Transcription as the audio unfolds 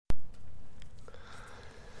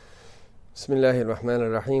بسم الله الرحمن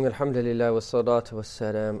الرحيم الحمد لله والصلاة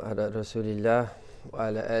والسلام على رسول الله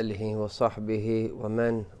وعلى آله وصحبه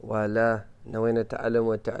ومن والاه. نوينا التعلم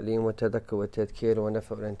والتعليم والتذكر والتذكير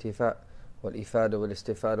والنفع والانتفاع والإفادة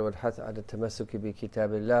والاستفادة والحث على التمسك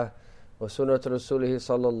بكتاب الله وسنة رسوله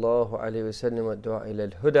صلى الله عليه وسلم والدعاء إلى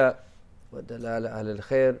الهدى والدلالة على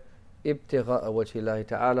الخير ابتغاء وجه الله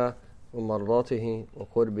تعالى ومرضاته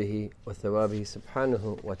وقربه وثوابه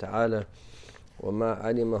سبحانه وتعالى وما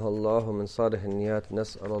علمه الله من صالح النيات.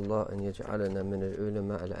 نسأل الله أن يجعلنا من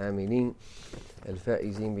العلماء العاملين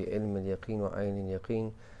الفائزين بعلم اليقين وعين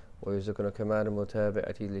اليقين ويرزقنا كمال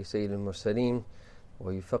المتابعة لسيد المرسلين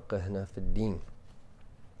ويفقهنا في الدين.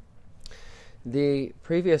 The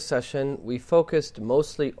previous session we focused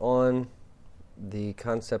mostly on the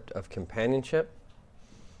concept of companionship,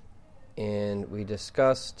 and we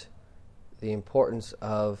discussed the importance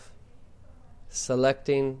of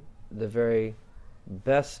selecting the very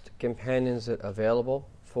best companions that are available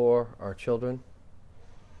for our children.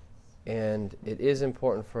 And it is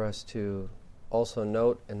important for us to also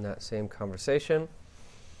note in that same conversation,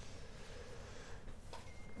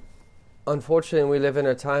 unfortunately we live in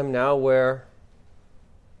a time now where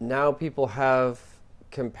now people have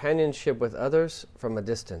companionship with others from a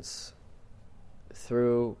distance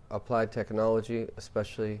through applied technology,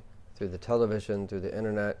 especially through the television, through the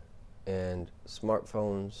internet, and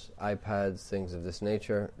smartphones, iPads, things of this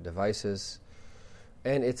nature, devices.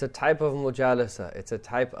 And it's a type of mujalasa, it's a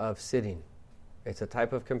type of sitting, it's a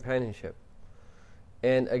type of companionship.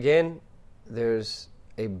 And again, there's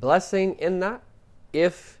a blessing in that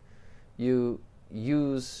if you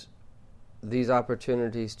use these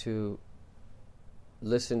opportunities to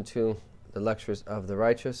listen to the lectures of the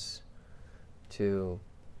righteous, to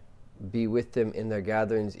be with them in their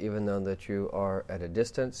gatherings even though that you are at a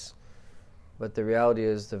distance. But the reality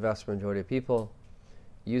is the vast majority of people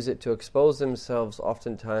use it to expose themselves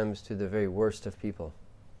oftentimes to the very worst of people.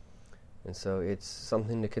 And so it's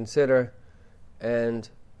something to consider, and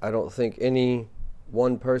I don't think any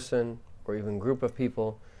one person or even group of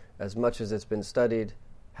people, as much as it's been studied,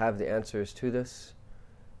 have the answers to this.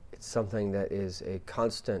 It's something that is a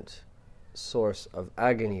constant source of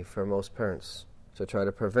agony for most parents, to try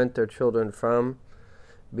to prevent their children from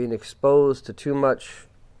being exposed to too much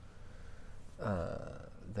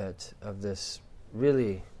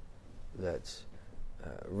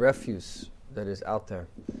refuse that is out there.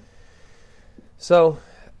 So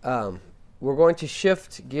we're going to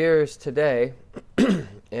shift gears today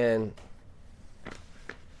and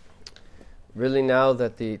really now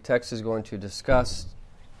that the text is going to discuss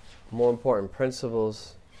more important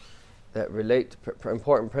principles that relate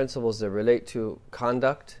to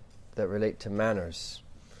conduct, that relate to manners.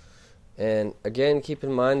 And again, keep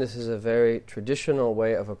in mind this is a very traditional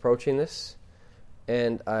way of approaching this,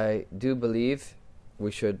 and I do believe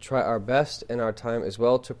we should try our best in our time as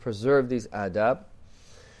well to preserve these adab.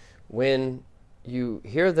 When you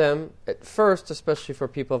hear them at first, especially for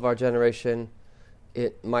people of our generation,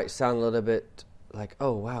 it might sound a little bit like,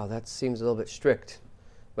 oh wow, that seems a little bit strict.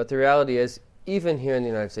 But the reality is, even here in the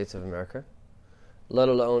United States of America, let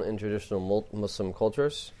alone in traditional Muslim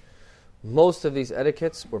cultures, most of these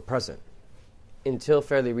etiquettes were present until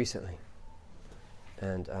fairly recently.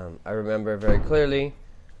 And I remember very clearly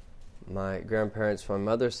my grandparents from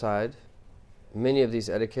my mother's side, many of these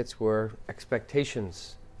etiquettes were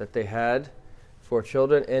expectations that they had for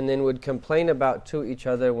children, and then would complain about to each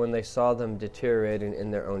other when they saw them deteriorating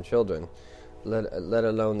in their own children, let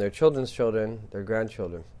alone their children's children, their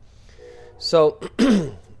grandchildren. So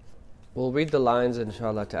we'll read the lines,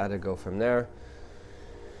 inshallah ta'ala, go from there.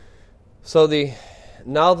 So the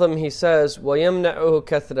Nazim, he says, وَيَمْنَعُهُ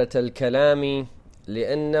كَثْرَةَ الْكَلَامِ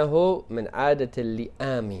لِأَنَّهُ مِنْ عَادَةِ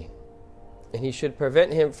اللِّئَامِ. And he should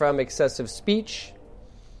prevent him from excessive speech,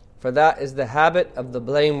 for that is the habit of the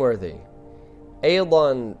blameworthy.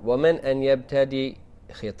 أيضا ومن أن يبتدي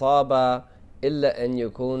خطابا إلا أن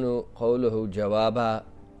يكون قوله جوابا.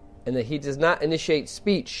 And that he does not initiate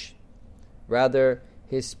speech, rather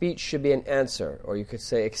his speech should be an answer, or you could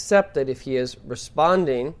say except that if he is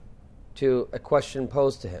responding to a question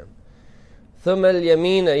posed to him. ثم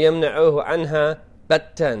اليمين يمنعه عنها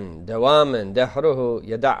بتا دواما دهره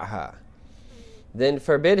يدعها. Then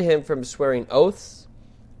forbid him from swearing oaths,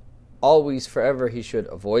 always forever he should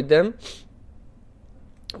avoid them.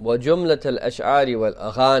 وجملة الأشعار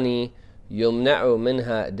والأغاني يمنع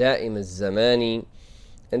منها دائم الزمان.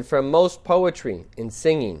 And from most poetry and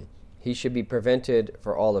singing he should be prevented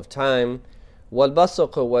for all of time.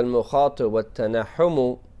 والبصق والمخاط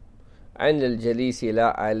والتنحم عن الجليس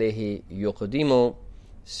لا عليه يقدم.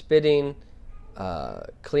 Spitting,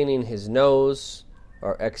 cleaning his nose,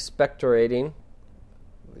 or expectorating.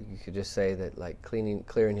 You could just say that like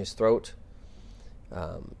clearing his throat.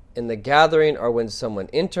 In the gathering or when someone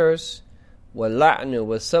enters. وَاللَّعْنُ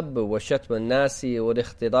وَالسَّبُّ وَشَتْمُ النَّاسِ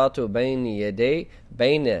وَالِاخْتِضَاطُ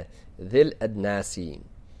بَيْنَ ذِي الْأَدْنَاسِ.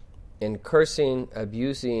 In cursing,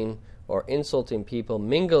 abusing, or insulting people,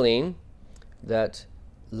 mingling with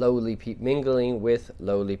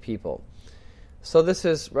lowly people. So this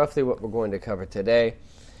is roughly what we're going to cover today.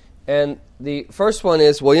 And the first one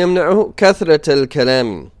is وَيَمْنَعُ كَثْرَةَ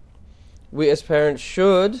الْكَلَامِ. We as parents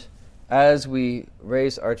should, as we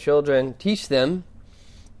raise our children, teach them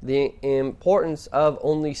the importance of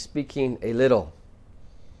only speaking a little.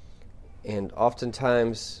 And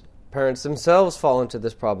oftentimes, parents themselves fall into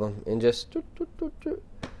this problem and just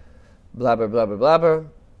blabber, blabber, blabber.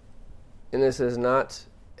 And this is not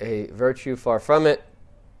a virtue, far from it.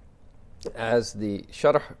 As the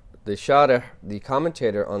Sharih, the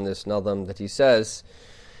commentator on this Nadam, that he says,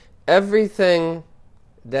 everything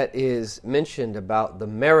that is mentioned about the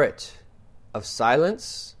merit of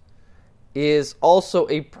silence is also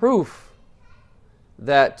a proof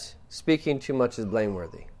that speaking too much is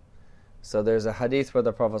blameworthy. So there's a hadith where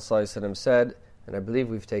the Prophet ﷺ said, and I believe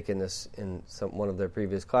we've taken this in one of their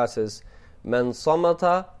previous classes, Man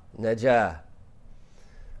samata najah.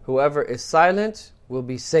 Whoever is silent will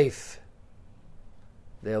be safe.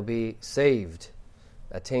 They'll be saved,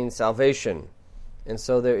 attain salvation. And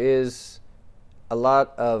so there is a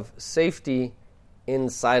lot of safety in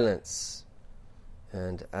silence.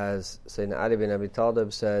 And as Sayyidina Ali bin Abi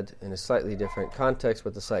Talib said in a slightly different context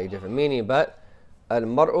with a slightly different meaning, but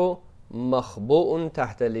al-mar'u makhbu'un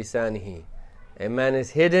tahta lisanihi. A man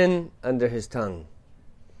is hidden under his tongue.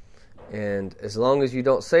 And as long as you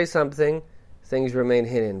don't say something, things remain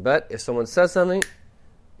hidden. But if someone says something,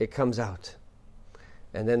 it comes out.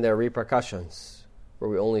 And then there are repercussions, were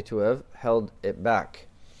we only to have held it back.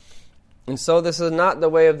 And so this is not the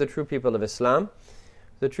way of the true people of Islam.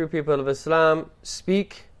 The true people of Islam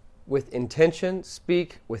speak with intention,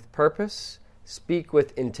 speak with purpose, speak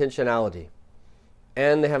with intentionality.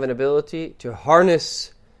 And they have an ability to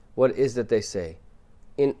harness what it is that they say.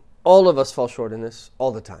 And all of us fall short in this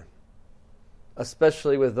all the time,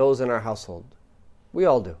 especially with those in our household. We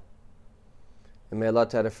all do. And may Allah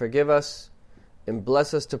Ta'ala forgive us and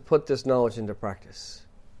bless us to put this knowledge into practice.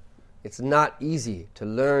 It's not easy to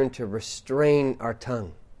learn to restrain our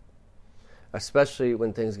tongue, especially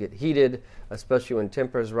when things get heated, especially when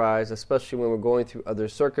tempers rise, especially when we're going through other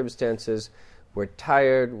circumstances. We're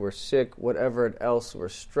tired, we're sick, whatever else, we're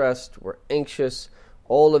stressed, we're anxious.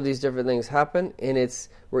 All of these different things happen, and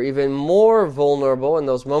we're even more vulnerable in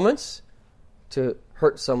those moments to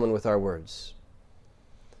hurt someone with our words.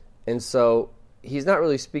 And so he's not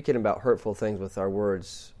really speaking about hurtful things with our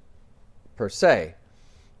words per se.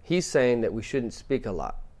 He's saying that we shouldn't speak a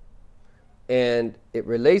lot. And it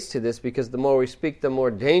relates to this because the more we speak, the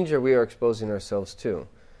more danger we are exposing ourselves to.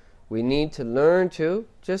 We need to learn to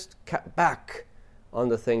just cut back on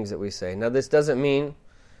the things that we say. Now, this doesn't mean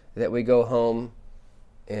that we go home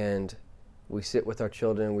and we sit with our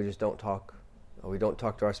children and we just don't talk, or we don't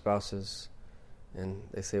talk to our spouses. And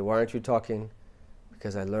they say, why aren't you talking?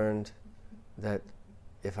 Because I learned that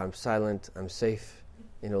if I'm silent, I'm safe.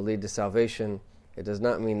 It'll lead to salvation. It does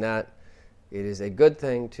not mean that. It is a good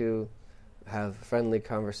thing to have friendly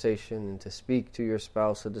conversation and to speak to your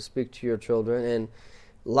spouse or to speak to your children. And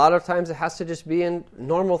a lot of times it has to just be in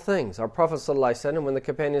normal things. Our Prophet ﷺ, when the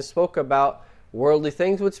companions spoke about worldly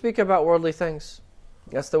things, would speak about worldly things.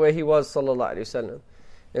 That's the way he was, sallallahu alaihi wasallam.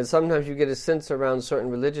 And sometimes you get a sense around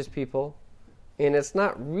certain religious people, and it's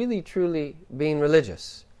not really truly being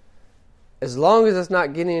religious. As long as it's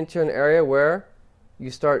not getting into an area where you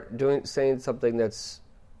start saying something that's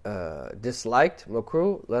disliked,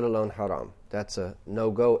 makruh, let alone haram. That's a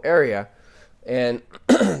no-go area. And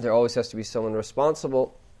there always has to be someone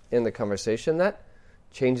responsible in the conversation that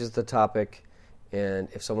changes the topic. And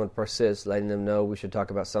if someone persists, letting them know we should talk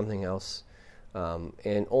about something else.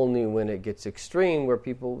 And only when it gets extreme, where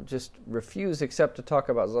people just refuse except to talk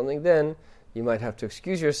about something, then you might have to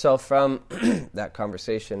excuse yourself from that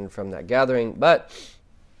conversation, from that gathering. But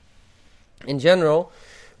in general,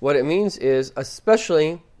 what it means is,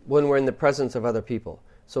 especially when we're in the presence of other people.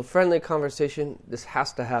 So friendly conversation, this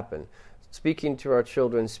has to happen. Speaking to our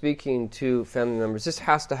children, speaking to family members, this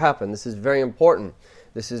has to happen. This is very important.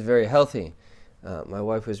 This is very healthy. My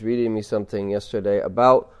wife was reading me something yesterday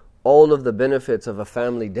about all of the benefits of a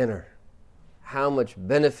family dinner. How much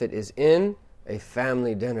benefit is in a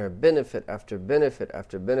family dinner. Benefit after benefit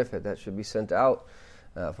after benefit that should be sent out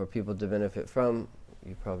for people to benefit from.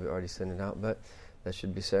 You probably already sent it out, but that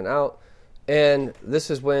should be sent out. And this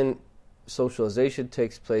is when socialization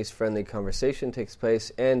takes place, friendly conversation takes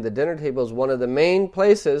place, and the dinner table is one of the main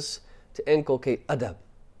places to inculcate adab,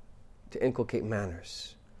 to inculcate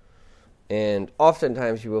manners. And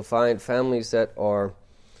oftentimes you will find families that are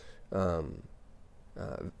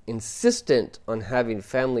insistent on having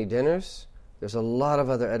family dinners. There's a lot of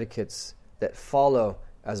other etiquettes that follow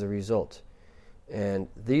as a result. And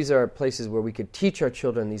these are places where we could teach our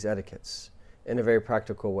children these etiquettes in a very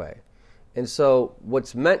practical way. And so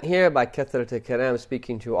what's meant here by kathrat al-kalam,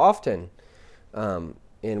 speaking too often,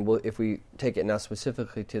 if we take it now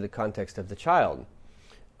specifically to the context of the child,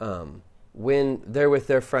 when they're with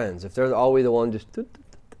their friends, if they're always the one just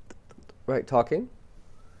right talking,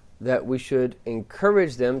 that we should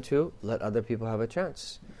encourage them to let other people have a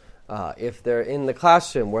chance. If they're in the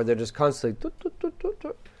classroom where they're just constantly,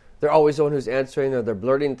 they're always the one who's answering, or they're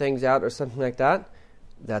blurting things out or something like that,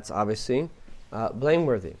 that's obviously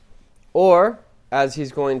blameworthy. Or, as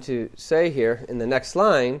he's going to say here in the next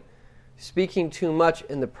line, speaking too much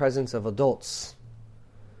in the presence of adults.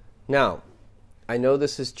 Now, I know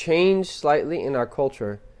this has changed slightly in our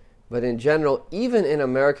culture, but in general, even in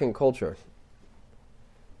American culture,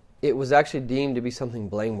 it was actually deemed to be something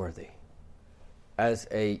blameworthy. As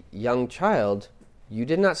a young child, you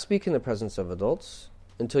did not speak in the presence of adults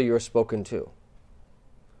until you were spoken to.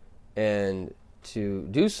 And to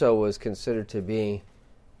do so was considered to be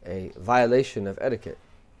a violation of etiquette.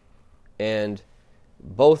 And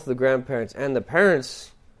both the grandparents and the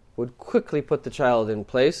parents would quickly put the child in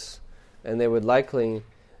place, and they would likely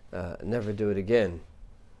never do it again.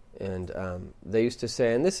 And they used to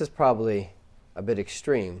say, and this is probably a bit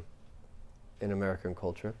extreme in American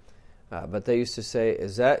culture, but they used to say,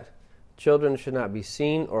 is that children should not be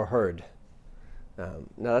seen or heard.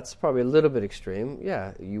 Now that's probably a little bit extreme.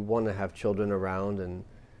 Yeah, you want to have children around, and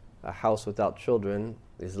a house without children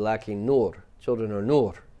is lacking nur. Children are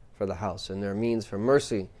nur for the house, and they're means for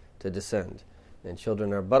mercy to descend. And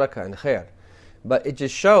children are barakah and khair. But it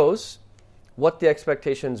just shows what the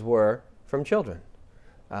expectations were from children.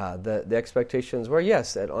 The expectations were,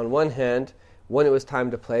 yes, that on one hand, when it was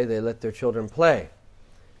time to play, they let their children play.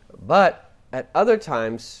 But at other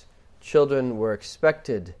times, children were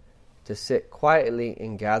expected to sit quietly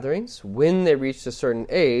in gatherings when they reached a certain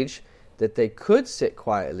age, that they could sit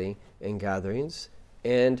quietly in gatherings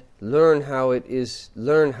and learn how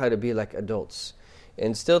to be like adults.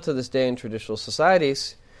 And still to this day in traditional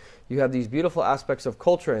societies, you have these beautiful aspects of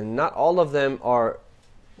culture, and not all of them are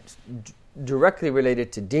directly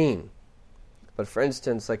related to deen. But for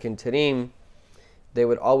instance, like in Tarim, they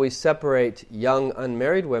would always separate young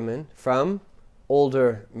unmarried women from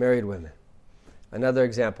older married women. Another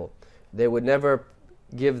example, they would never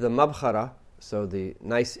give the mabkhara, so the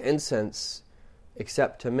nice incense,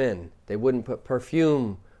 except to men. They wouldn't put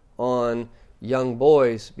perfume on young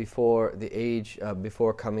boys before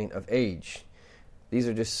coming of age. These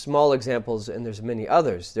are just small examples, and there's many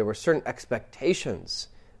others. There were certain expectations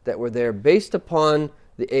that were there based upon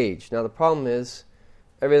the age. Now the problem is,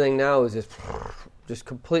 everything now is just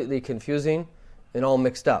completely confusing and all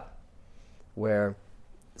mixed up, where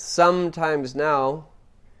sometimes now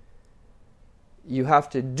you have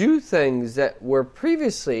to do things that were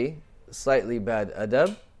previously slightly bad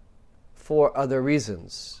adab for other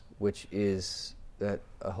reasons, which is that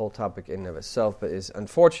a whole topic in and of itself, but is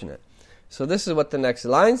unfortunate. So this is what the next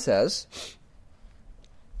line says.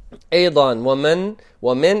 أيضا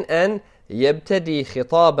ومن أن يبتدي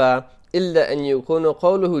خطابا إلا أن يكون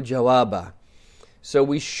قوله جوابا. So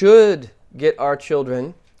we should get our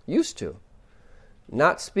children used to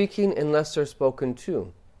not speaking unless they're spoken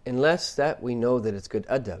to, unless that we know that it's good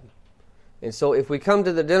adab. And so if we come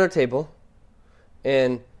to the dinner table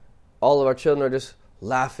and all of our children are just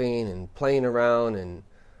laughing and playing around and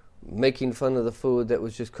making fun of the food that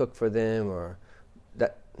was just cooked for them, or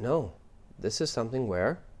that, no, this is something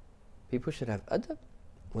where people should have adab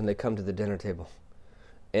when they come to the dinner table.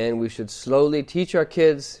 And we should slowly teach our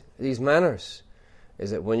kids these manners.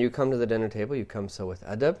 Is that when you come to the dinner table, you come so with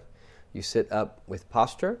adab, you sit up with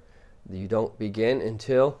posture, you don't begin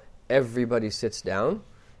until everybody sits down,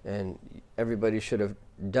 and everybody should have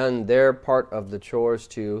done their part of the chores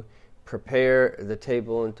to prepare the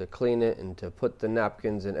table and to clean it and to put the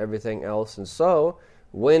napkins and everything else. And so,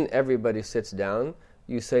 when everybody sits down,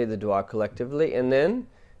 you say the dua collectively, and then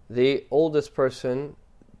the oldest person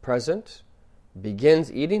present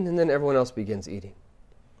begins eating, and then everyone else begins eating.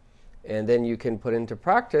 And then you can put into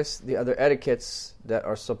practice the other etiquettes that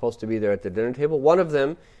are supposed to be there at the dinner table. One of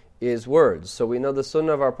them is words. So we know the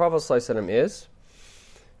sunnah of our Prophet ﷺ is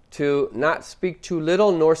to not speak too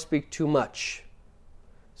little nor speak too much.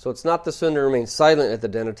 So it's not the sunnah to remain silent at the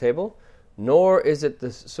dinner table, nor is it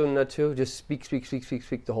the sunnah to just speak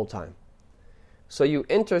the whole time. So you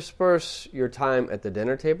intersperse your time at the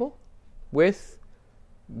dinner table with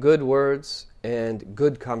good words and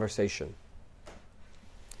good conversation.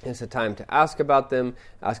 It's a time to ask about them,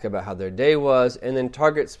 ask about how their day was, and then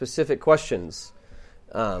target specific questions.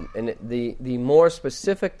 And the more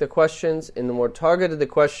specific the questions and the more targeted the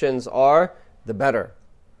questions are, the better.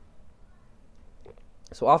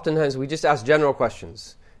 So oftentimes we just ask general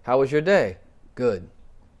questions. How was your day? Good.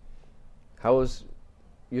 How was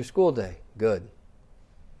your school day? Good.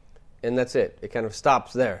 And that's it. It kind of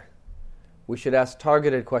stops there. We should ask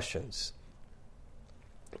targeted questions.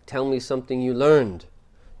 Tell me something you learned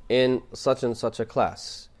in such and such a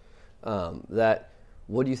class.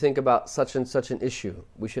 What do you think about such and such an issue?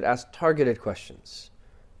 We should ask targeted questions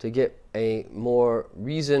to get a more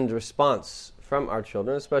reasoned response from our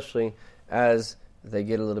children, especially as they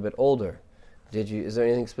get a little bit older. Is there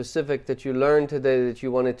anything specific that you learned today that you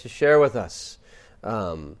wanted to share with us?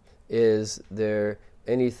 Is there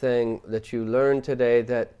anything that you learned today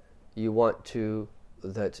that you want to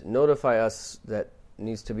notify us that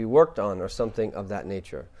needs to be worked on, or something of that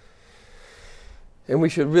nature? And we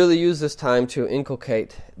should really use this time to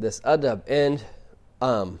inculcate this adab. And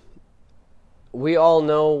we all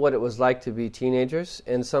know what it was like to be teenagers,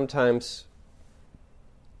 and sometimes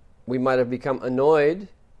we might have become annoyed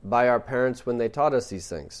by our parents when they taught us these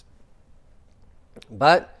things.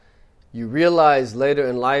 But you realize later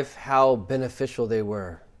in life how beneficial they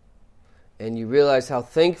were. And you realize how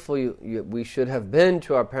thankful we should have been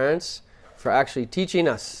to our parents for actually teaching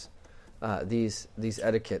us these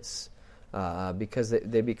etiquettes, because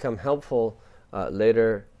they become helpful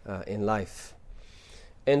later in life.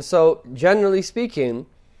 And so, generally speaking,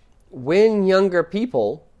 when younger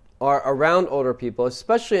people are around older people,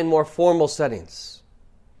 especially in more formal settings,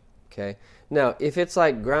 okay? Now, if it's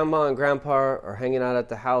like grandma and grandpa are hanging out at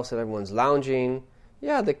the house and everyone's lounging,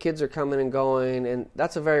 yeah, the kids are coming and going, and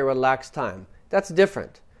that's a very relaxed time. That's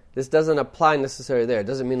different. This doesn't apply necessarily there. It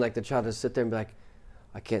doesn't mean like the child has to sit there and be like,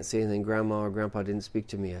 I can't say anything, grandma or grandpa didn't speak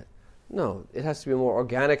to me yet. No, it has to be more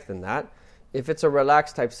organic than that. If it's a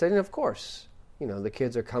relaxed type setting, of course, the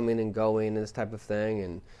kids are coming and going and this type of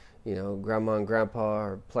thing, and grandma and grandpa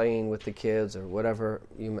are playing with the kids or whatever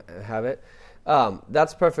you have it.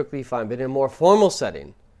 That's perfectly fine. But in a more formal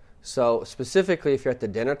setting, so specifically if you're at the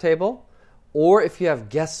dinner table or if you have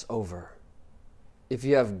guests over. If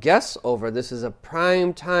you have guests over, this is a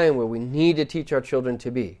prime time where we need to teach our children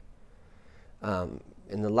to be. In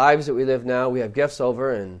the lives that we live now, we have guests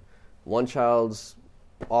over and one child's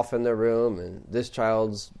off in their room and this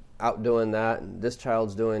child's out doing that and this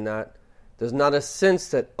child's doing that. There's not a sense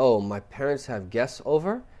that, my parents have guests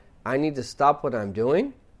over. I need to stop what I'm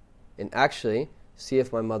doing and actually see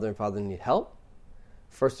if my mother and father need help.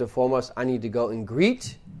 First and foremost, I need to go and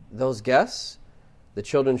greet those guests. The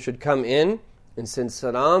children should come in and send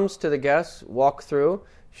salams to the guests, walk through,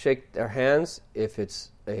 shake their hands. If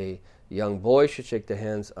it's a young boy, should shake the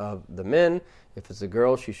hands of the men. If it's a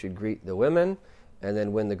girl, she should greet the women. And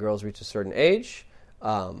then when the girls reach a certain age,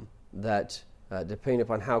 depending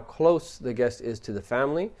upon how close the guest is to the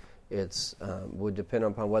family, it would depend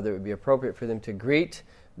upon whether it would be appropriate for them to greet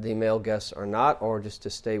the male guests or not, or just to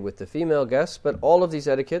stay with the female guests. But all of these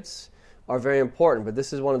etiquettes are very important. But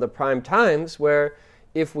this is one of the prime times where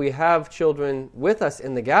if we have children with us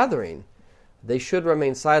in the gathering, they should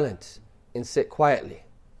remain silent and sit quietly.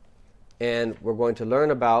 And we're going to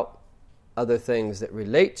learn about other things that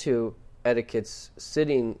relate to etiquettes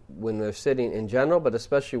sitting when they're sitting in general, but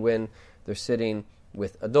especially when they're sitting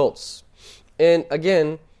with adults. And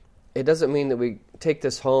again, it doesn't mean that we take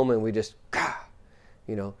this home and we just,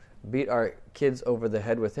 beat our kids over the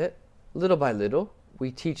head with it. Little by little,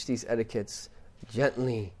 we teach these etiquettes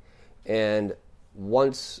gently. And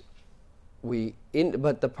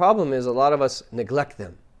but the problem is a lot of us neglect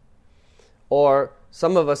them. Or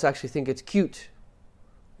some of us actually think it's cute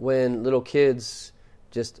when little kids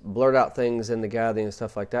just blurt out things in the gathering and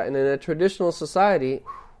stuff like that. And in a traditional society,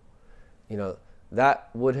 that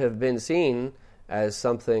would have been seen as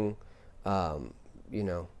something,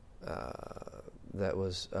 that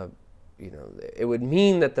was, it would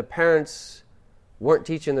mean that the parents weren't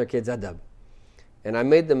teaching their kids adab. And I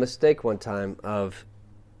made the mistake one time of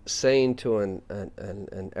saying to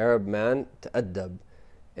an Arab man, ta'addab.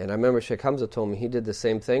 And I remember Sheikh Hamza told me he did the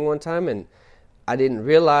same thing one time, and I didn't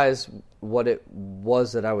realize what it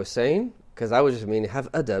was that I was saying, because I was just meaning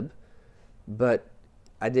have adab, but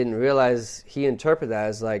I didn't realize he interpreted that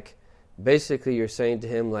as like, basically you're saying to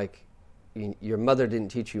him like, your mother didn't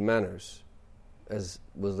teach you manners, as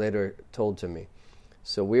was later told to me.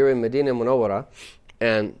 So we were in Medina Munawwara,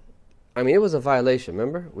 and I mean, it was a violation.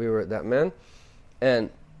 Remember, we were at that man, and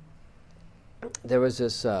there was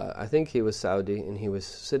this. I think he was Saudi, and he was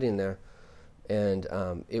sitting there, and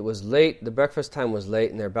it was late. The breakfast time was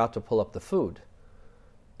late, and they're about to pull up the food.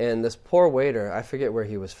 And this poor waiter, I forget where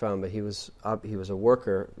he was from, but he was a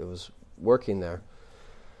worker that was working there.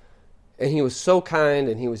 And he was so kind,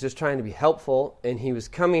 and he was just trying to be helpful. And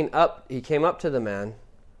he came up to the man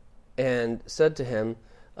and said to him,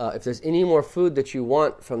 if there's any more food that you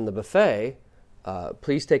want from the buffet,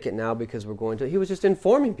 please take it now because we're going to... He was just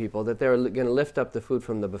informing people that they were going to lift up the food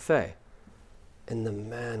from the buffet. And the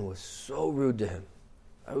man was so rude to him.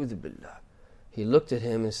 A'udhu billah. He looked at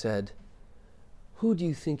him and said, "Who do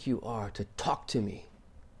you think you are to talk to me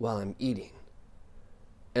while I'm eating?"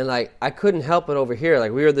 And like, I couldn't help it over here.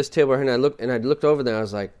 Like, we were at this table here, and I looked over there, and I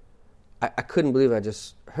was like, I couldn't believe I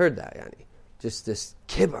just heard that, yani. Just this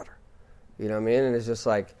kibr. You know what I mean? And it's just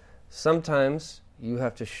like, sometimes you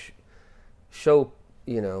have to show,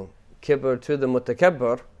 kibr to the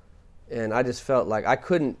mutakabbir, and I just felt like I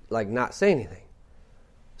couldn't, like, not say anything.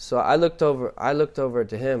 So I looked over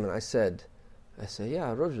to him, and I said,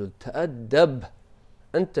 "Ya rajul, ta'addab.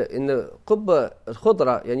 Anta," in the qubba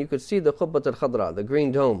al-khudra, and you could see the qubba al-khudra, the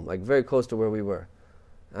green dome, like very close to where we were.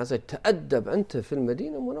 And I was like, "ta'addab anta fil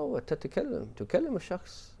Madina munawwara tukallim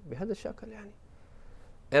al-shakhs bihadha al-shakl yani."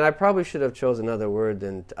 And I probably should have chosen another word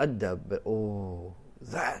than ta'addab, but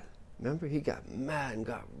that. Remember, he got mad and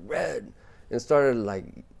got red and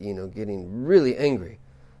started getting really angry.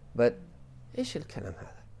 But ايش الكلام هذا?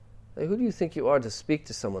 Like, who do you think you are to speak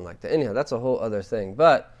to someone like that? Anyhow, that's a whole other thing.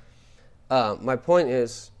 But my point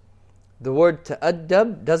is, the word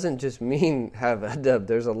ta'addab doesn't just mean have adab.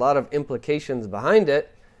 There's a lot of implications behind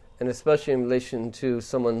it, and especially in relation to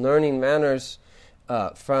someone learning manners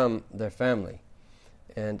from their family.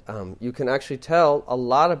 And you can actually tell a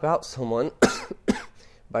lot about someone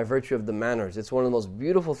by virtue of the manners. It's one of the most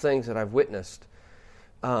beautiful things that I've witnessed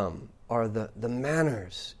are the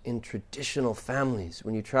manners in traditional families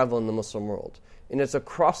when you travel in the Muslim world. And it's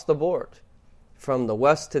across the board, from the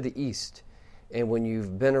west to the east. And when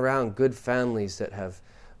you've been around good families that have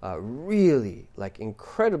really, like,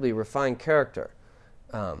 incredibly refined character,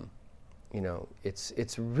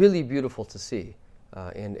 it's really beautiful to see.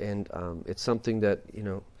 And it's something that,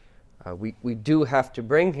 we do have to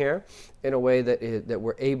bring here in a way that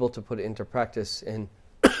we're able to put it into practice in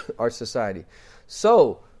our society.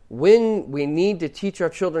 So, when we need to teach our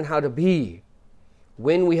children how to be,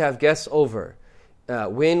 when we have guests over,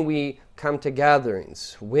 when we come to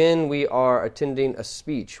gatherings, when we are attending a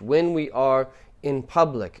speech, when we are in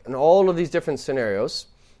public, and all of these different scenarios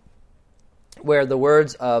where the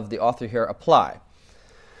words of the author here apply,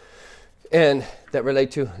 and that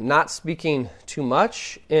relate to not speaking too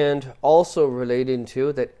much, and also relating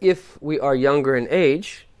to that if we are younger in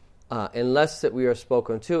age, unless that we are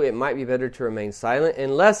spoken to, it might be better to remain silent,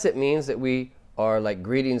 unless it means that we are like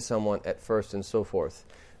greeting someone at first and so forth.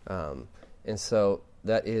 And so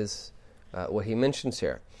that is what he mentions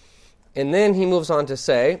here. And then he moves on to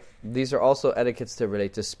say, these are also etiquettes that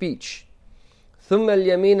relate to speech. ثُمَّ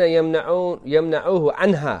الْيَمِينَ يَمْنَعُوهُ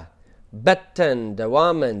عَنْهَا بَتًّا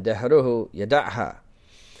دَوَامًا دَهْرُهُ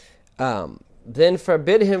يَدَعْهَا. Then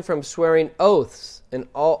forbid him from swearing oaths, and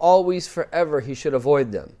always forever he should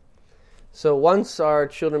avoid them. So once our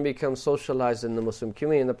children become socialized in the Muslim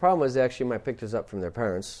community, and the problem is they actually might pick this up from their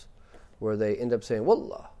parents, where they end up saying,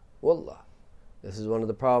 Wallah, Wallah. This is one of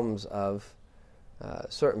the problems of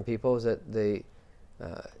certain people, is that they,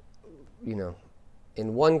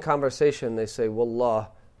 in one conversation they say Wallah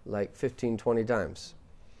like 15, 20 times.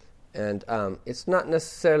 And it's not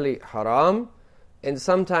necessarily haram, and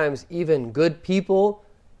sometimes even good people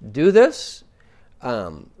do this.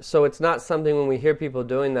 So it's not something when we hear people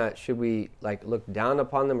doing that, should we like look down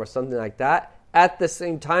upon them or something like that. At the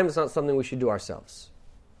same time, it's not something we should do ourselves.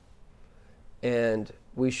 And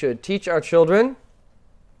we should teach our children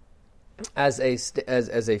as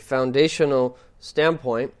a foundational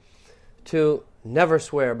standpoint to never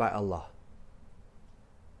swear by Allah,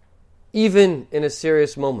 even in a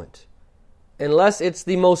serious moment, unless it's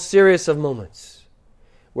the most serious of moments,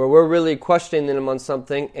 where we're really questioning them on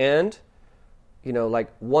something, and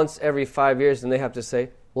like once every 5 years, and they have to say,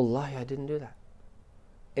 Wallahi, I didn't do that.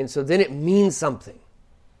 And so then it means something,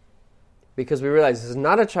 because we realize this is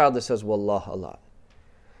not a child that says Wallah a lot.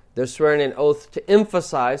 They're swearing an oath to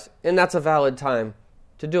emphasize, and that's a valid time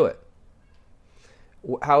to do it.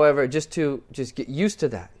 However, just get used to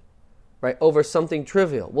that, right? Over something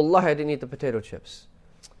trivial. Wallahi, I didn't eat the potato chips.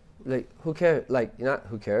 Like, who cares? Like, not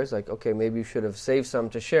who cares. Like, okay, maybe you should have saved some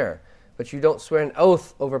to share. But you don't swear an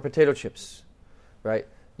oath over potato chips, right?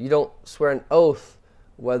 You don't swear an oath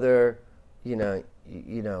whether, in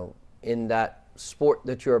that sport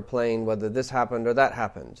that you're playing, whether this happened or that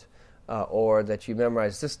happened, or that you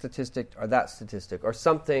memorized this statistic or that statistic, or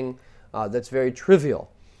something that's very trivial.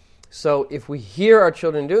 So if we hear our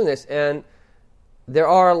children doing this, and there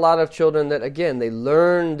are a lot of children that, again, they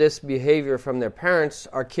learn this behavior from their parents,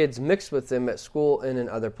 our kids mix with them at school and in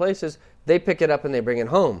other places, they pick it up and they bring it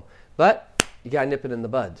home. But you got to nip it in the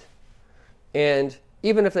bud. And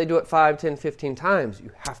even if they do it 5, 10, 15 times,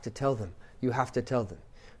 you have to tell them. You have to tell them.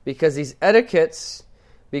 Because these etiquettes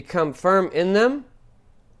become firm in them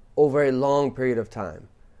over a long period of time.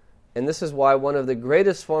 And this is why one of the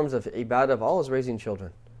greatest forms of ibadah of all is raising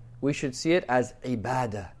children. We should see it as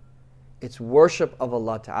ibadah. It's worship of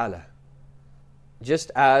Allah Ta'ala.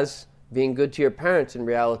 Just as being good to your parents in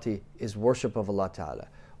reality is worship of Allah Ta'ala.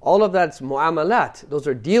 All of that's mu'amalat. Those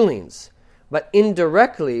are dealings. But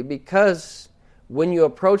indirectly, because when you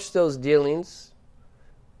approach those dealings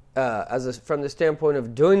from the standpoint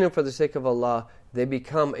of doing them for the sake of Allah, they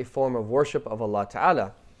become a form of worship of Allah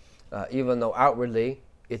Ta'ala. Even though outwardly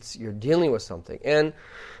you're dealing with something. And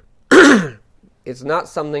it's not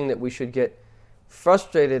something that we should get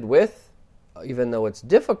frustrated with, even though it's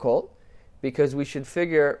difficult, because we should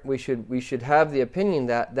have the opinion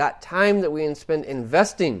that time that we spend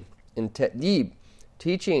investing in ta'deeb,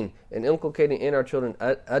 teaching and inculcating in our children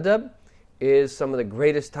adab, is some of the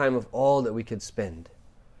greatest time of all that we could spend.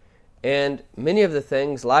 And many of the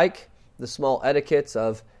things, like the small etiquettes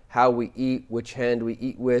of how we eat, which hand we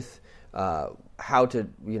eat with, how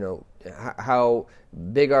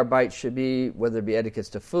big our bites should be, whether it be etiquettes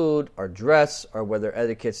to food or dress, or whether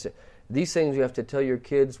etiquettes to... These things you have to tell your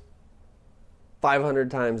kids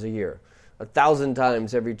 500 times a year, 1,000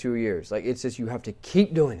 times every 2 years. Like, it's just you have to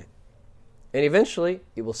keep doing it. And eventually,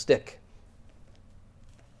 it will stick.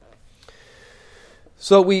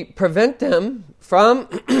 So we prevent them from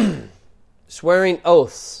swearing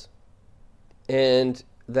oaths, and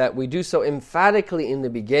that we do so emphatically in the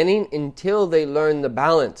beginning until they learn the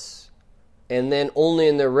balance. And then only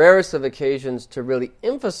in the rarest of occasions to really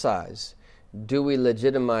emphasize do we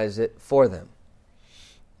legitimize it for them.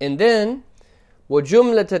 And then,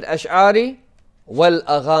 وَجُمْلَةَ الْأَشْعَارِ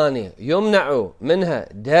وَالْأَغَانِ يُمْنَعُ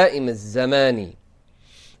مِنْهَا دَائِمَ الزَّمَانِ.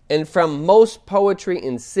 And from most poetry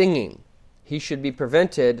and singing, he should be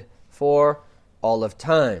prevented for all of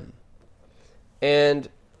time. And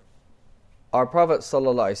our Prophet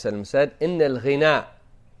ﷺ said, إِنَّ الْغِنَاء.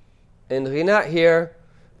 And ghina here,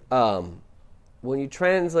 when you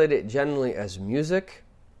translate it generally as music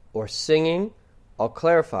or singing, I'll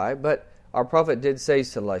clarify, but our Prophet did say,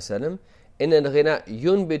 ﷺ, إِنَّ الْغِنَاء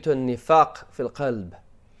يُنْبِتُ النِّفَاقِ فِي الْقَلْبِ,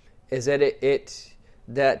 is that it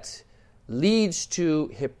that leads to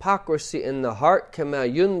hypocrisy in the heart,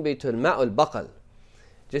 كَمَا يُنْبِتُ الْمَاءُ الْبَقَلِ,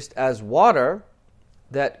 just as water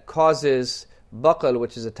that causes baqal,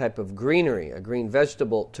 which is a type of greenery, a green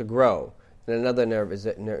vegetable, to grow. In another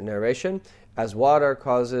narration, as water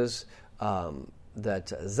causes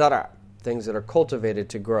that zara, things that are cultivated,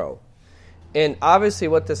 to grow. And obviously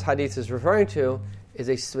what this hadith is referring to is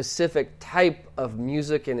a specific type of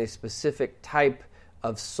music and a specific type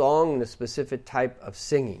of song and a specific type of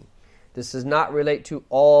singing. This does not relate to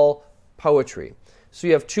all poetry. So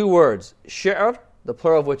you have two words, shi'r, the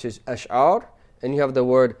plural of which is ash'ar, and you have the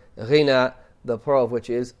word ghina, the plural of which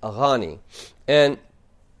is aghani. And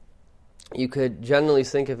you could generally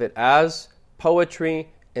think of it as poetry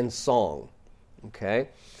and song. Okay?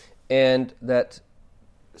 And that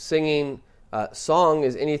singing song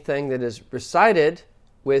is anything that is recited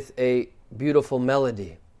with a beautiful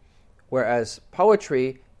melody, whereas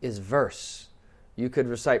poetry is verse. You could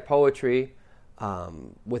recite poetry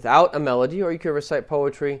without a melody, or you could recite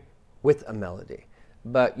poetry with a melody.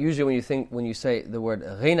 But usually when you say the word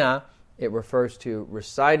ghina, it refers to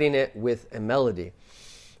reciting it with a melody.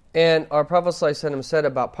 And our Prophet ﷺ said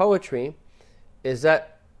about poetry is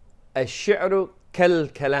that ash-shi'ru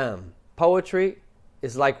kal-kalam. Poetry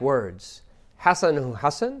is like words. Hasanuhu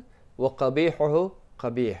hasan wa qabihuhu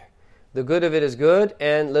qabih. The good of it is good,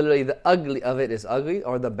 and literally the ugly of it is ugly,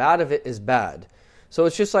 or the bad of it is bad. So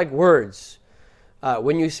it's just like words.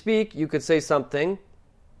 When you speak, you could say something,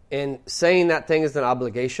 and saying that thing is an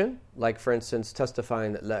obligation, like for instance,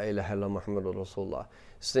 testifying that La ilaha illallah Muhammadur Rasulullah,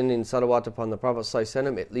 sending salawat upon the Prophet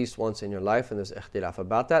ﷺ at least once in your life, and there's ikhtilaf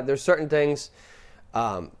about that. There's certain things,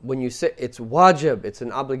 when you say, it's wajib, it's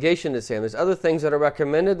an obligation to say them. There's other things that are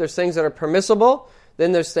recommended, there's things that are permissible,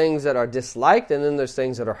 then there's things that are disliked, and then there's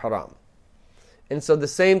things that are haram. And so the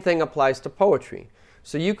same thing applies to poetry.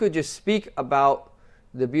 So you could just speak about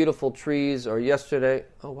the beautiful trees, or yesterday,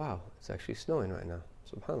 oh wow, it's actually snowing right now.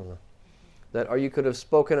 SubhanAllah. Or you could have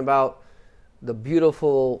spoken about the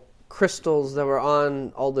beautiful crystals that were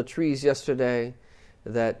on all the trees yesterday,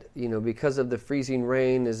 that, because of the freezing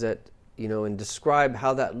rain, is that, and describe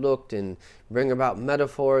how that looked and bring about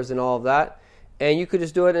metaphors and all of that. And you could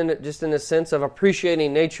just do it in a sense of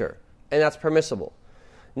appreciating nature, and that's permissible.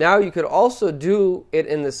 Now you could also do it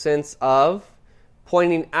in the sense of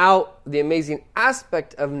pointing out the amazing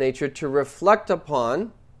aspect of nature to reflect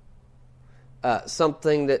upon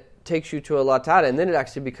something that takes you to Allah Ta'ala, and then it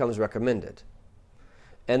actually becomes recommended.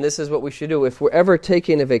 And this is what we should do. If we're ever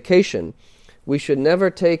taking a vacation, we should never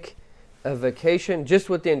take a vacation just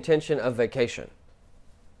with the intention of vacation.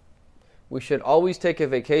 We should always take a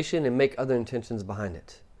vacation and make other intentions behind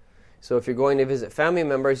it. So if you're going to visit family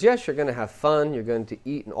members, yes, you're going to have fun, you're going to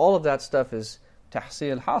eat, and all of that stuff is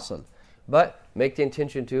tahsil hasil. But make the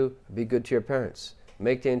intention to be good to your parents.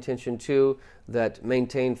 Make the intention to that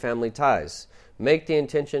maintain family ties. Make the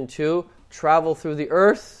intention to travel through the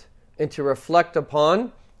earth and to reflect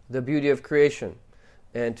upon the beauty of creation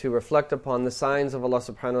and to reflect upon the signs of Allah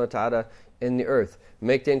subhanahu wa ta'ala in the earth.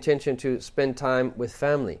 Make the intention to spend time with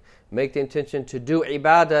family. Make the intention to do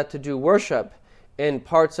ibadah, to do worship in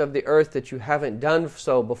parts of the earth that you haven't done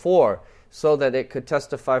so before, so that it could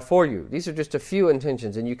testify for you. These are just a few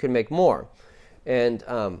intentions, and you can make more. And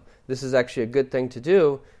this is actually a good thing to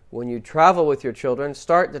do when you travel with your children.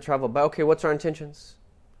 Start the travel by, okay, what's our intentions?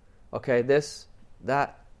 Okay, this,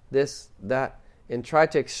 that, and try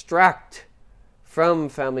to extract from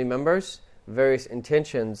family members various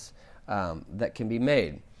intentions that can be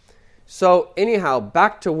made. So anyhow,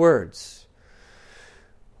 back to words.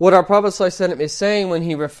 What our Prophet ﷺ is saying when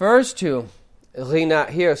he refers to ghina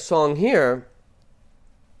here, song here,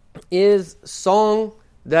 is song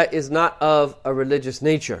that is not of a religious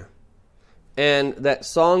nature. And that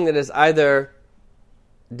song that is either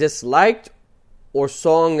disliked or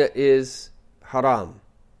song that is haram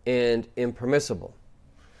and impermissible.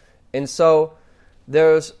 And so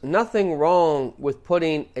there's nothing wrong with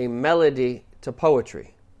putting a melody to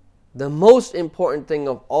poetry. The most important thing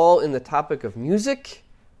of all in the topic of music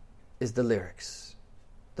is the lyrics.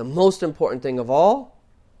 The most important thing of all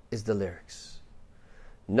is the lyrics.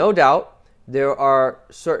 No doubt, there are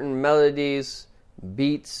certain melodies,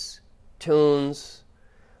 beats, tunes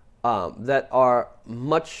that are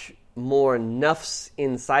much more nafs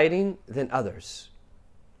inciting than others.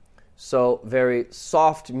 So very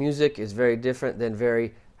soft music is very different than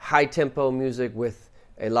very high-tempo music with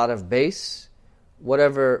a lot of bass,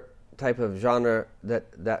 whatever type of genre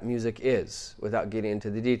that music is, without getting into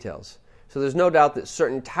the details. So there's no doubt that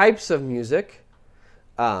certain types of music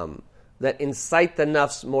that incite the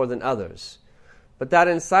nafs more than others. But that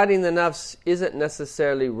inciting the nafs isn't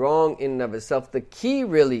necessarily wrong in and of itself. The key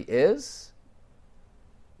really is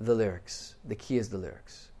the lyrics. The key is the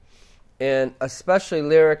lyrics. And especially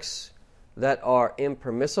lyrics that are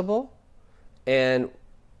impermissible, and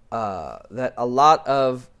that a lot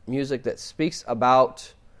of music that speaks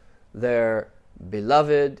about their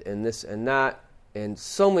beloved and this and that, and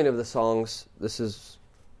so many of the songs, this is,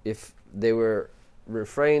 if they were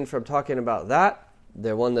refrained from talking about that,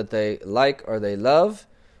 they're one that they like or they love,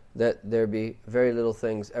 that there be very little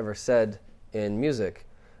things ever said in music.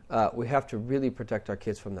 We have to really protect our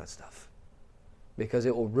kids from that stuff, because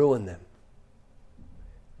it will ruin them.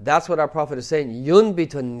 That's what our Prophet is saying.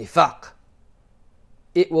 Yunbitun nifaq.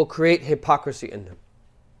 It will create hypocrisy in them.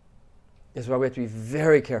 That's why we have to be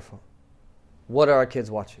very careful. What are our kids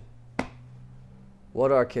watching? What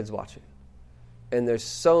are our kids watching? And there's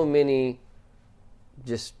so many,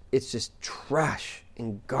 it's just trash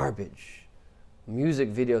and garbage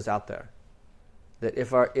music videos out there, that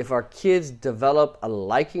if our kids develop a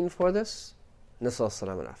liking for this, we ask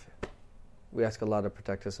Allah to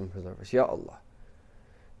protect us and preserve us. Ya Allah.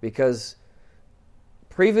 Because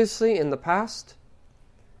previously, in the past,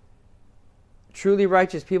 truly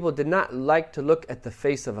righteous people did not like to look at the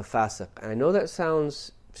face of a fasiq. And I know that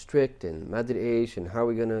sounds strict and madri-ish, and how are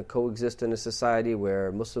we going to coexist in a society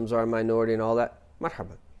where Muslims are a minority and all that.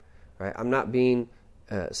 Marhaban. Right? I'm not being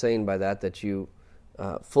saying by that you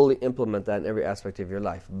fully implement that in every aspect of your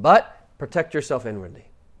life. But protect yourself inwardly.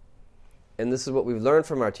 And this is what we've learned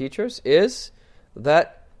from our teachers, is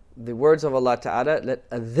that the words of Allah Ta'ala, let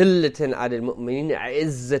أَذِلَّةً عَلَى الْمُؤْمِنِينَ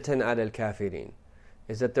عِزَّةً عَلَى الْكَافِرِينَ,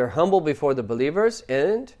 is that they're humble before the believers,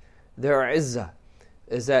 and their izzah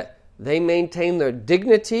is that they maintain their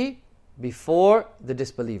dignity before the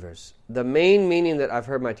disbelievers. The main meaning that I've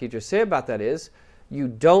heard my teachers say about that is, you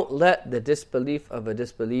don't let the disbelief of a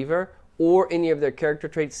disbeliever or any of their character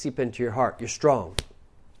traits seep into your heart. You're strong.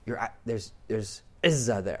 There's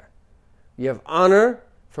izzah there. You have honor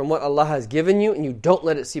from what Allah has given you, and you don't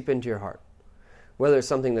let it seep into your heart. whether it's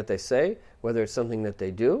something that they say, whether it's something that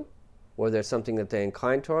they do, whether it's something that they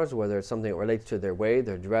incline towards, whether it's something that relates to their way,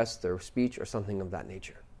 their dress, their speech, or something of that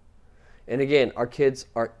nature. And again, our kids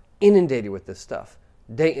are inundated with this stuff,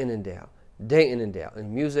 day in and day out, day in and day out.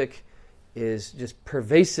 And music is just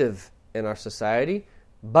pervasive in our society,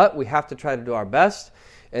 but we have to try to do our best.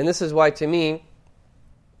 And this is why, to me,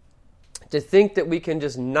 to think that we can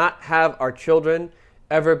just not have our children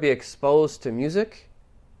ever be exposed to music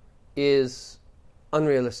is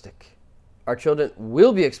unrealistic. Our children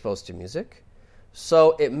will be exposed to music,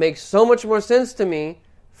 so it makes so much more sense to me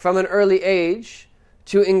from an early age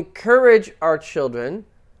to encourage our children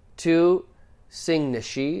to sing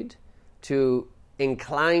nasheed, to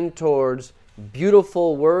incline towards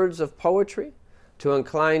beautiful words of poetry, to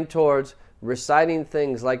incline towards reciting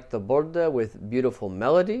things like the burda with beautiful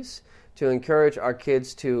melodies, to encourage our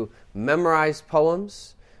kids to memorize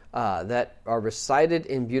poems that are recited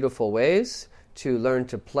in beautiful ways, to learn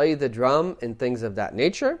to play the drum and things of that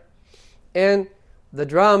nature. And the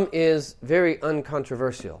drum is very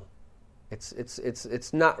uncontroversial.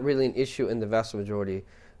 It's not really an issue in the vast majority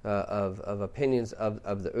of opinions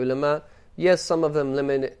of the ulama. Yes, some of them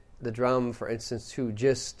limit the drum, for instance, to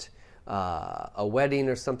just a wedding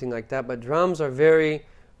or something like that, but drums are very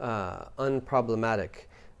unproblematic.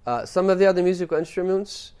 Some of the other musical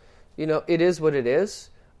instruments, it is what it is.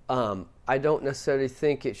 I don't necessarily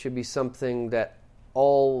think it should be something that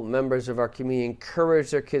all members of our community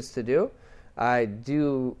encourage their kids to do. I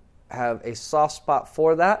do have a soft spot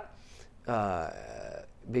for that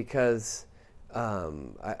because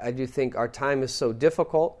I do think our time is so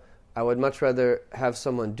difficult. I would much rather have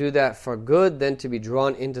someone do that for good than to be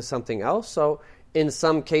drawn into something else. So in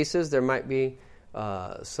some cases, there might be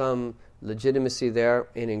some legitimacy there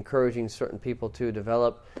in encouraging certain people to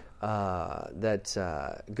develop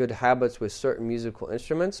good habits with certain musical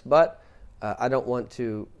instruments, but I don't want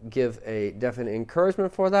to give a definite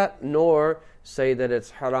encouragement for that, nor say that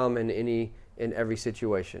it's haram in every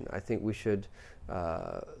situation. I think we should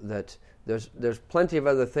that there's plenty of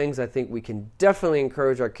other things I think we can definitely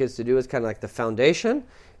encourage our kids to do. It's kind of like the foundation,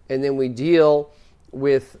 and then we deal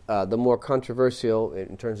with the more controversial,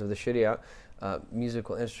 in terms of the Sharia,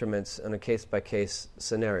 musical instruments in a case-by-case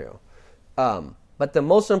scenario. But the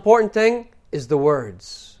most important thing is the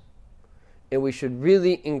words. And we should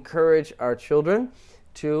really encourage our children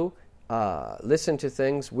to listen to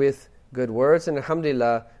things with good words. And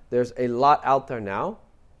alhamdulillah, there's a lot out there now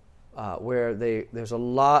where there's a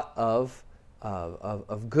lot of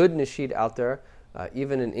good nasheed out there,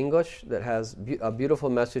 even in English, that has a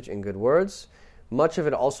beautiful message and good words. Much of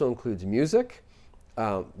it also includes music.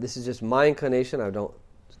 This is just my inclination.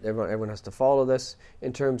 Everyone has to follow this.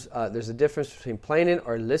 In terms, there's a difference between playing it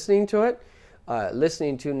or listening to it.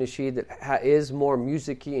 Listening to nasheed that is more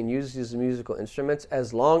musicy and uses musical instruments,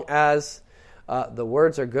 as long as the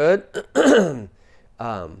words are good.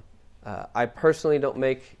 I personally don't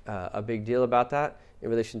make a big deal about that in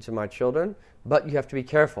relation to my children, but you have to be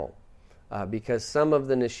careful because some of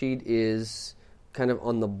the nasheed is kind of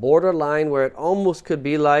on the borderline where it almost could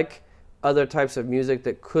be like other types of music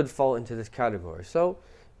that could fall into this category. So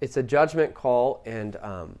it's a judgment call, and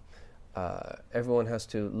everyone has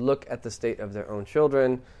to look at the state of their own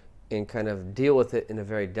children and kind of deal with it in a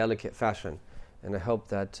very delicate fashion. And I hope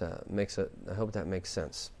that makes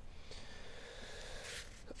sense.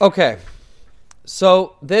 Okay,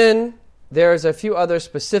 so then there's a few other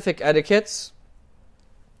specific etiquettes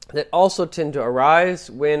that also tend to arise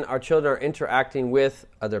when our children are interacting with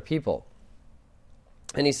other people.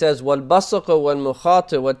 And he says, وَالْبَصَقُ وَالْمُخَاطِ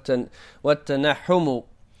وَالتَّنَحُّمُ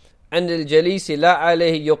عند الجليس لا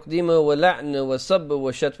عليه يقدم ولعن وصب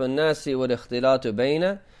وشتم الناس والاختلاط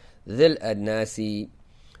بين ذي الأدناس.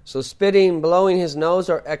 So spitting, blowing his nose,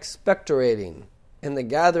 or expectorating in the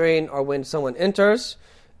gathering, or when someone enters,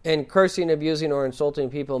 and cursing, abusing, or insulting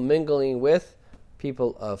people, mingling with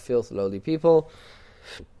people of filth, lowly people.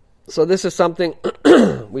 So this is something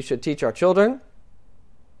we should teach our children,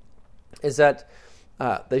 is that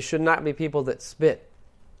they should not be people that spit.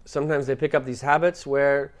 Sometimes they pick up these habits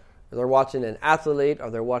where they're watching an athlete, or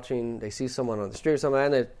they see someone on the street or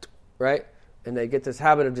something, and they get this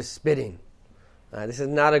habit of just spitting. This is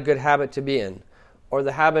not a good habit to be in. Or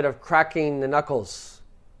the habit of cracking the knuckles.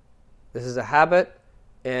 This is a habit,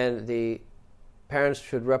 and the parents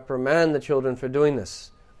should reprimand the children for doing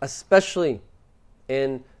this, especially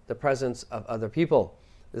in the presence of other people.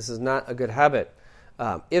 This is not a good habit.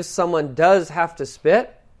 If someone does have to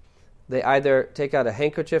spit, they either take out a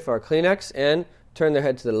handkerchief or a Kleenex and turn their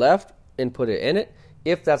head to the left and put it in it.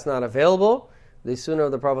 If that's not available, the sunnah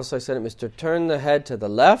of the Prophet ﷺ is to turn the head to the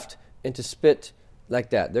left and to spit like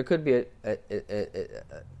that. There could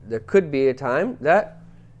be a time that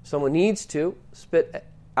someone needs to spit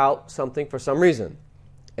out something for some reason.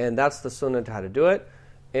 And that's the sunnah to how to do it.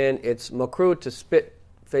 And it's makruh to spit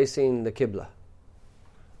facing the qibla.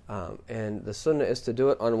 And the sunnah is to do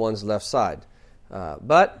it on one's left side.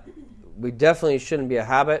 But we definitely shouldn't be a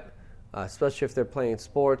habit, especially if they're playing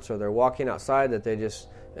sports or they're walking outside, that they just,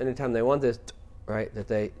 anytime they want this, right, that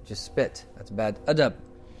they just spit. That's bad adab.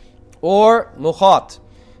 Or mukhat.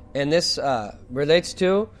 And this relates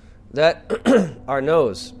to that our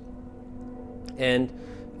nose. And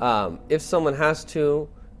if someone has to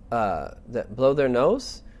blow their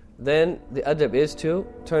nose, then the adab is to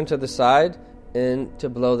turn to the side and to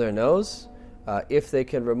blow their nose. If they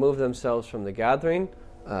can remove themselves from the gathering,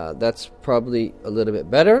 that's probably a little bit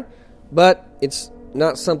better. But it's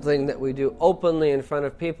not something that we do openly in front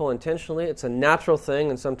of people intentionally. It's a natural thing,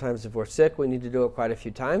 and sometimes if we're sick, we need to do it quite a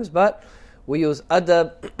few times. But we use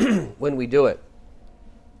adab when we do it.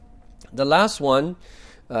 The last one,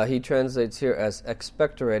 he translates here as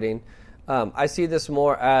expectorating. I see this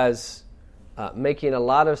more as making a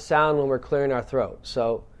lot of sound when we're clearing our throat.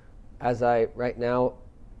 So as I, right now,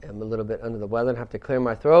 am a little bit under the weather and have to clear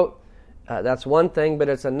my throat, that's one thing, but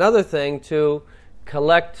it's another thing to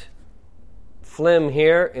collect phlegm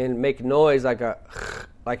here and make noise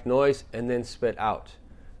like noise and then spit out.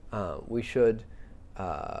 We should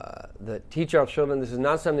teach our children this is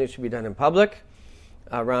not something that should be done in public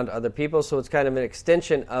around other people, so it's kind of an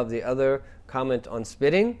extension of the other comment on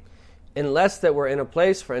spitting. Unless that we're in a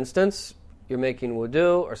place, for instance, you're making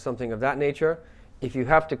wudu or something of that nature, if you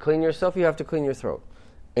have to clean yourself, you have to clean your throat.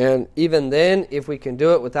 And even then, if we can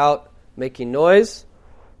do it without making noise,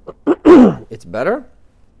 it's better.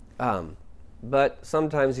 But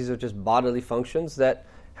sometimes these are just bodily functions that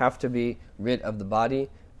have to be rid of the body.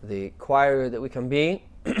 The quieter that we can be,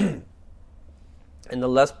 and the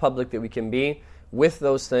less public that we can be with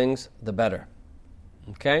those things, the better.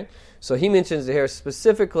 Okay? So he mentions it here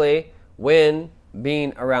specifically when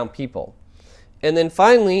being around people. And then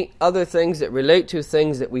finally, other things that relate to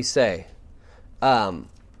things that we say.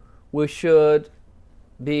 We should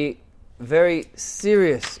be very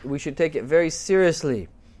serious. We should take it very seriously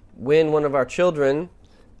when one of our children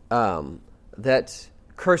that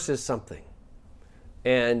curses something,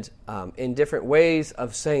 and in different ways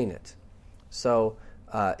of saying it. So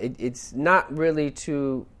it's not really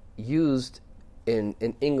too used in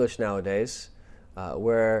English nowadays,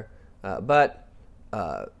 but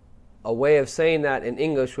a way of saying that in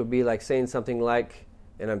English would be like saying something like,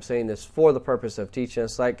 and I'm saying this for the purpose of teaching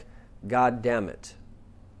us, like, God damn it,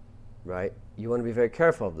 right? You want to be very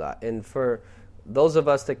careful of that. And for those of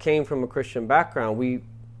us that came from a Christian background, we,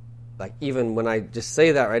 like, even when I just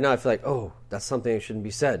say that right now, I feel like, oh, that's something that shouldn't be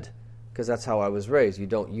said, because that's how I was raised. You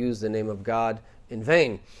don't use the name of God in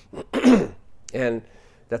vain. And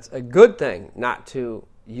that's a good thing, not to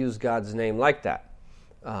use God's name like that.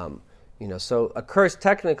 So a curse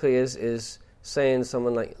technically is saying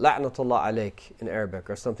someone like la'natullah alayk in Arabic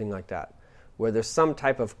or something like that, where there's some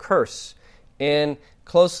type of curse. And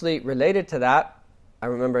closely related to that, I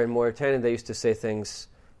remember in Mauritania they used to say things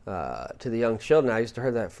to the young children. I used to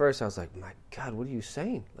hear that at first. I was like, my God, what are you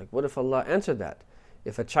saying? Like, what if Allah answered that?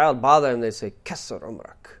 If a child bothered him, they'd say, Kassar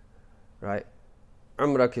umrak, right?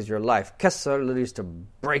 Umrak is your life. Kassar literally is to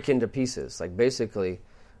break into pieces. Like, basically,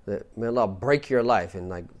 may Allah break your life and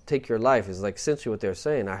like take your life is like essentially what they're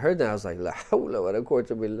saying. I heard that, I was like, La hawla wa la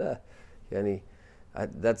quwwata billah. Yani,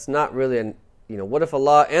 that's not really what if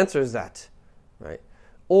Allah answers that, right?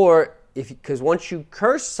 Or because once you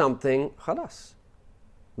curse something, khalas.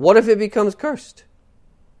 What if it becomes cursed?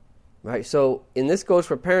 Right? So, and this goes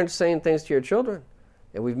for parents saying things to your children.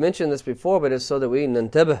 And we've mentioned this before, but it's so that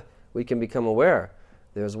we can become aware.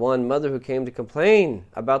 There's one mother who came to complain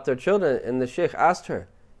about their children, and the sheikh asked her,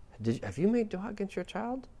 have you made dua against your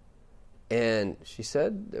child? And she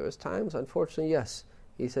said, there was times, unfortunately, yes.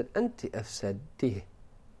 He said, Anti afsadih.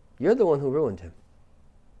 You're the one who ruined him.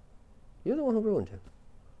 You're the one who ruined him.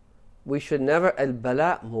 We should never,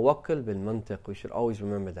 al-bala' muwakkal bil-mantiq. We should always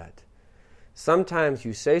remember that. Sometimes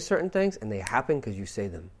you say certain things and they happen because you say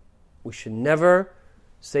them. We should never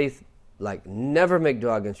say, never make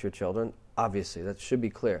dua against your children. Obviously, that should be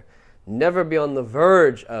clear. Never be on the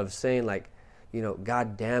verge of saying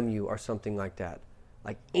God damn you or something like that.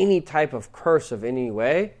 Like any type of curse of any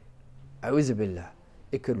way, a'udhu billah.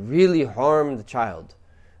 It could really harm the child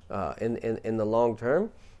in the long term.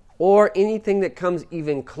 Or anything that comes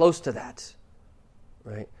even close to that,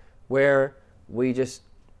 right? Where we just,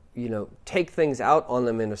 take things out on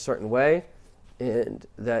them in a certain way, and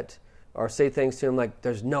or say things to them like,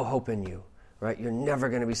 there's no hope in you, right? You're never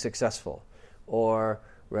going to be successful. or,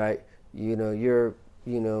 right, you're,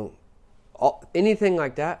 anything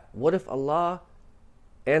like that. What if Allah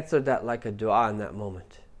answered that like a dua in that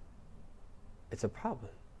moment? It's a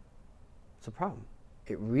problem. It's a problem.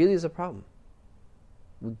 It really is a problem.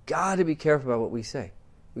 We got to be careful about what we say.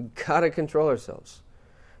 We got to control ourselves.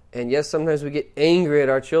 And yes, sometimes we get angry at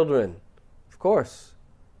our children, of course.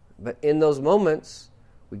 But in those moments,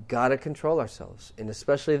 we got to control ourselves. And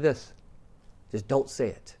especially this. Just don't say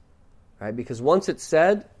it. Right? Because once it's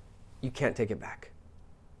said, you can't take it back.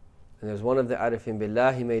 And there's one of the Arifin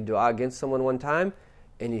Billah, he made dua against someone one time,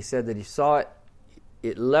 and he said that he saw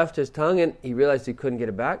it left his tongue, and he realized he couldn't get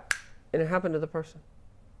it back, and it happened to the person.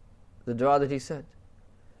 The dua that he said.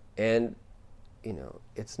 And,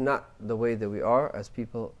 it's not the way that we are as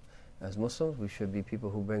people, as Muslims. We should be people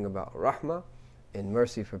who bring about rahmah and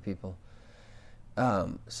mercy for people.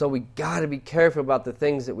 So we got to be careful about the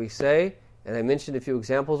things that we say, and I mentioned a few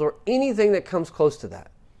examples, or anything that comes close to that.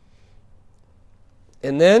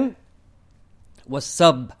 And then,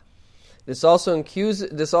 wasab. This also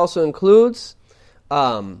includes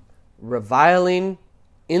reviling,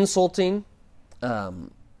 insulting,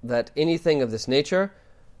 that anything of this nature,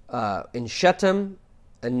 in shatam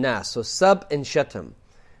and nas. So sab and shatam,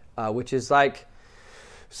 which is like,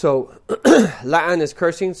 so la'an is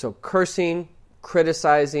cursing, so cursing,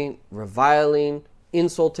 criticizing, reviling,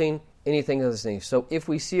 insulting, anything of this nature. So if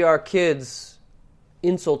we see our kids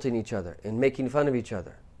insulting each other and making fun of each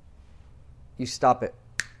other, you stop it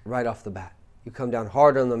right off the bat. You come down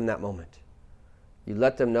hard on them in that moment. You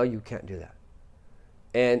let them know you can't do that.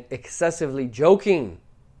 And excessively joking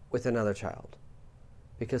with another child.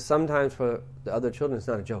 Because sometimes for the other children it's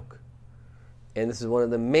not a joke. And this is one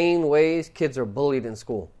of the main ways kids are bullied in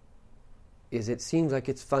school. Is it seems like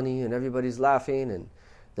it's funny and everybody's laughing and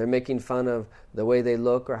they're making fun of the way they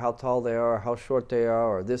look or how tall they are or how short they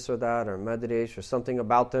are or this or that or madresh or something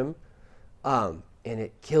about them. And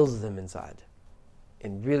it kills them inside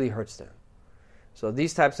and really hurts them. So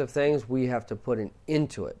these types of things we have to put an end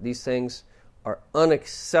to it. These things are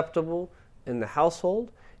unacceptable in the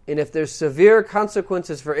household. And if there's severe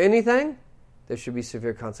consequences for anything, there should be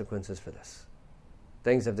severe consequences for this.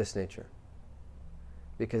 Things of this nature.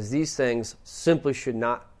 Because these things simply should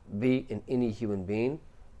not be in any human being,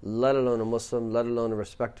 let alone a Muslim, let alone a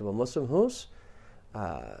respectable Muslim who's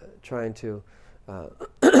trying to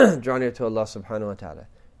draw near to Allah subhanahu wa ta'ala.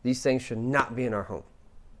 These things should not be in our home.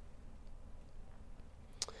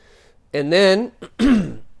 And then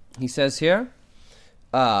he says here,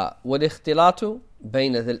 وَالِاخْتِلَاطُ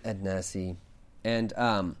بَيْنَ ذِي الْأَدْنَاسِ. And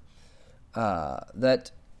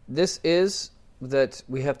that this is that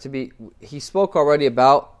we have to be. He spoke already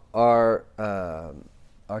about our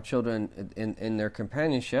children in their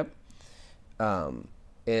companionship, and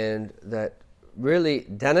that really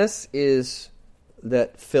danas is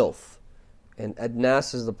that filth, and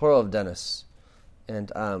adnas is the plural of danas,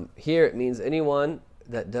 and here it means anyone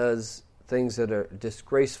that does things that are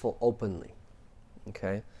disgraceful openly.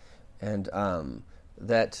 Okay, and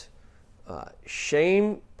that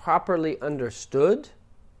shame properly understood.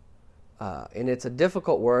 And it's a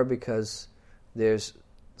difficult word because there's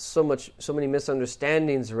so many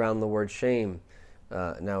misunderstandings around the word shame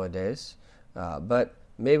nowadays. But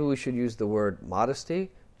maybe we should use the word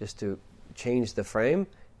modesty just to change the frame.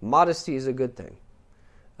 Modesty is a good thing.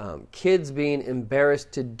 Kids being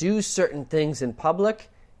embarrassed to do certain things in public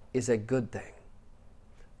is a good thing.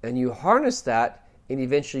 And you harness that and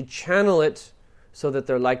eventually channel it so that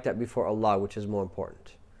they're like that before Allah, which is more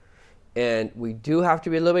important. And we do have to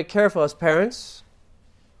be a little bit careful as parents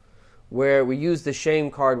where we use the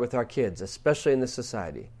shame card with our kids, especially in this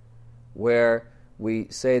society, where we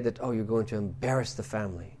say that, oh, you're going to embarrass the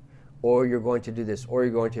family, or you're going to do this, or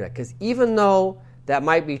you're going to do that. Because even though that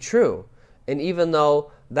might be true, and even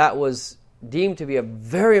though that was deemed to be a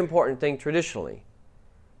very important thing traditionally,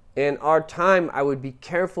 in our time, I would be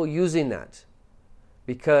careful using that.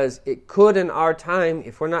 Because it could, in our time,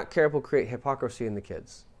 if we're not careful, create hypocrisy in the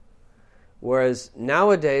kids. Whereas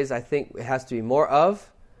nowadays, I think it has to be more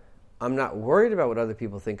of, I'm not worried about what other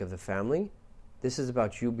people think of the family. This is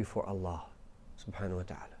about you before Allah, subhanahu wa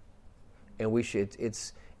ta'ala. And we should,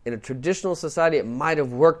 it's in a traditional society, it might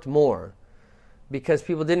have worked more because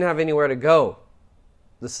people didn't have anywhere to go.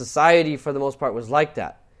 The society, for the most part, was like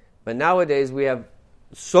that. But nowadays, we have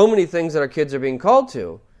so many things that our kids are being called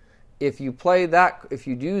to. If you play that, if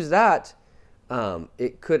you use that,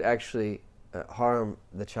 it could actually harm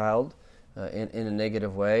the child in a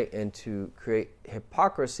negative way, and to create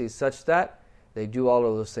hypocrisy such that they do all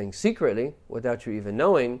of those things secretly without you even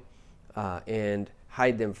knowing, and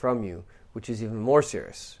hide them from you, which is even more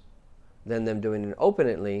serious than them doing it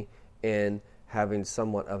openly and having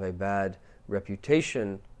somewhat of a bad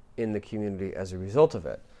reputation in the community as a result of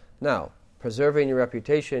it. Now, preserving your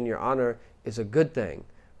reputation, your honor, is a good thing.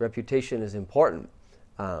 Reputation is important.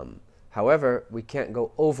 However, we can't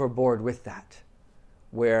go overboard with that,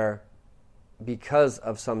 where because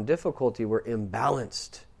of some difficulty, we're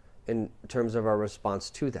imbalanced in terms of our response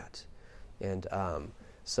to that. And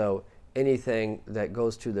so anything that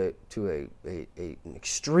goes to an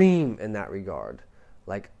extreme in that regard,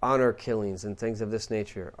 like honor killings and things of this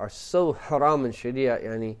nature, are so haram in Sharia,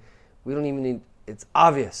 yani, we don't even need, it's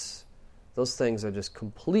obvious. Those things are just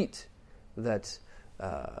complete, that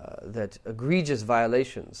egregious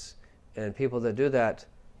violations. And people that do that,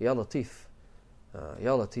 Ya Latif,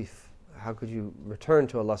 Ya Latif, how could you return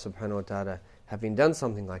to Allah subhanahu wa ta'ala having done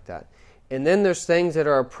something like that? And then there's things that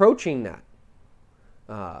are approaching that.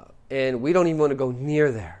 And we don't even want to go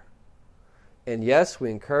near there. And yes, we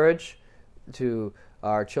encourage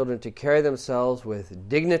our children to carry themselves with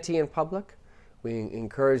dignity in public. We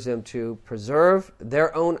encourage them to preserve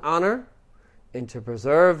their own honor and to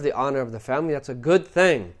preserve the honor of the family. That's a good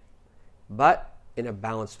thing, but in a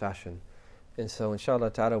balanced fashion. And so, inshallah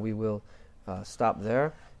ta'ala, we will stop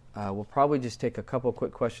there. We'll probably just take a couple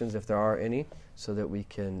quick questions if there are any, so that we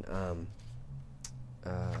can...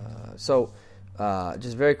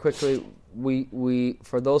 just very quickly, we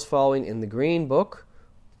for those following in the green book,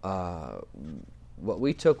 what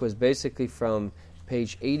we took was basically from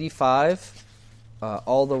page 85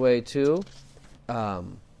 all the way to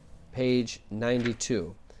page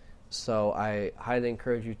 92. So I highly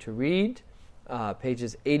encourage you to read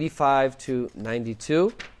pages 85 to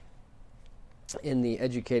 92 in the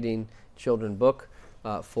Educating Children book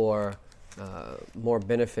for more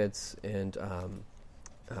benefits and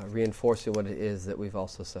reinforcing what it is that we've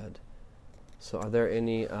also said. So are there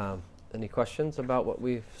any questions about what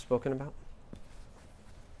we've spoken about?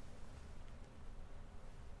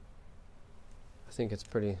 I think it's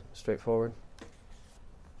pretty straightforward.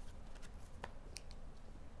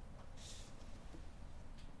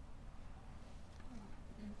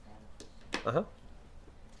 Uh-huh.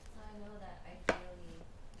 So I know that ideally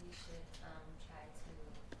we should